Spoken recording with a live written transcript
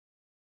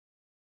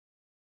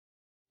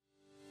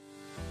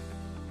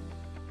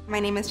My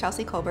name is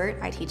Chelsea Culbert.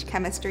 I teach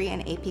chemistry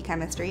and AP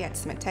chemistry at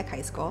Smith Tech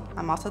High School.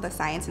 I'm also the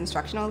science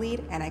instructional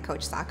lead, and I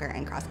coach soccer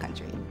and cross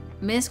country.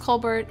 Ms.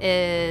 Culbert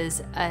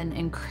is an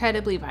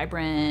incredibly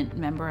vibrant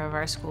member of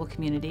our school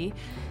community.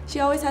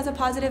 She always has a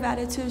positive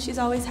attitude. She's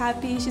always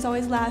happy. She's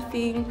always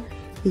laughing.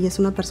 Y es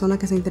una persona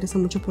que se interesa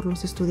mucho por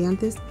los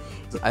estudiantes.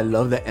 I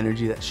love the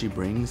energy that she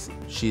brings.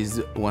 She's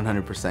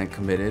 100%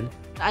 committed.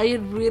 I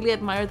really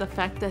admire the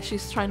fact that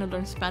she's trying to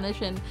learn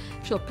Spanish and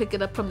she'll pick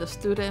it up from the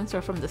students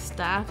or from the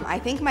staff. I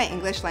think my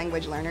English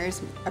language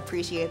learners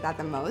appreciate that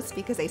the most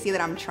because they see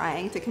that I'm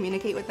trying to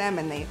communicate with them,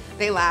 and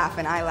they laugh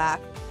and I laugh.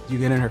 You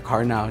get in her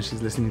car now,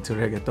 she's listening to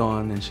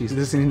reggaeton and she's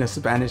listening to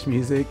Spanish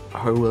music.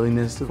 Her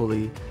willingness to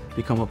fully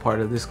become a part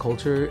of this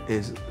culture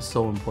is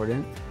so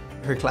important.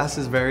 Her class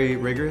is very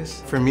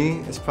rigorous. For me,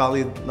 it's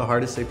probably the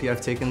hardest AP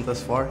I've taken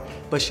thus far,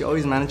 but she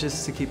always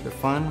manages to keep it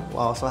fun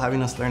while also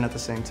having us learn at the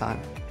same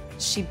time.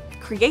 She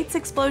creates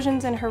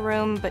explosions in her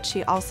room, but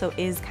she also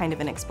is kind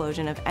of an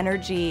explosion of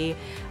energy,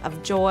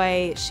 of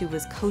joy. She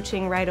was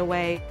coaching right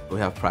away. We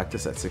have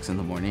practice at 6 in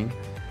the morning,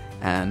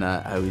 and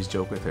I always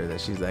joke with her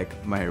that she's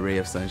like my ray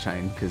of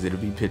sunshine because it'll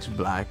be pitch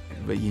black,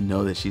 but you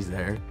know that she's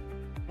there.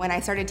 When I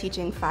started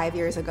teaching 5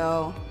 years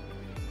ago,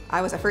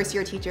 I was a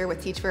first-year teacher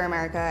with Teach for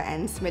America,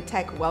 and Smith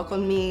Tech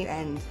welcomed me,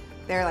 and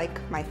they're like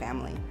my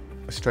family.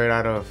 Straight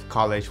out of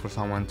college, for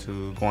someone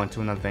to go into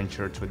an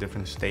adventure to a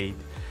different state,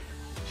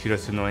 she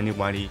doesn't know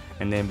anybody,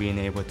 and then being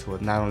able to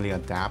not only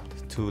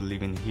adapt to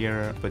living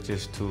here, but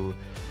just to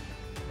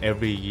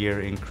every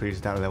year increase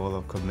that level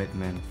of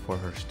commitment for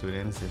her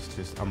students is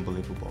just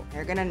unbelievable.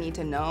 They're gonna need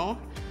to know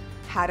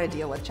how to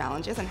deal with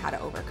challenges and how to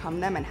overcome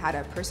them and how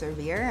to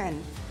persevere,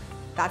 and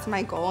that's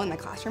my goal in the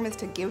classroom, is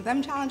to give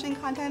them challenging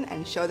content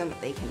and show them that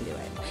they can do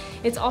it.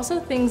 It's also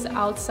things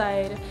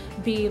outside,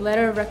 be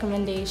letter of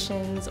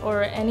recommendations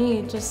or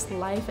any just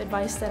life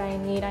advice that I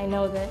need. I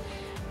know that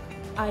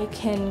I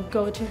can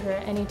go to her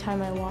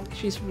anytime I want.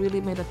 She's really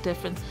made a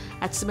difference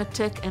at Smith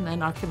Tech and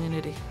in our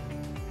community.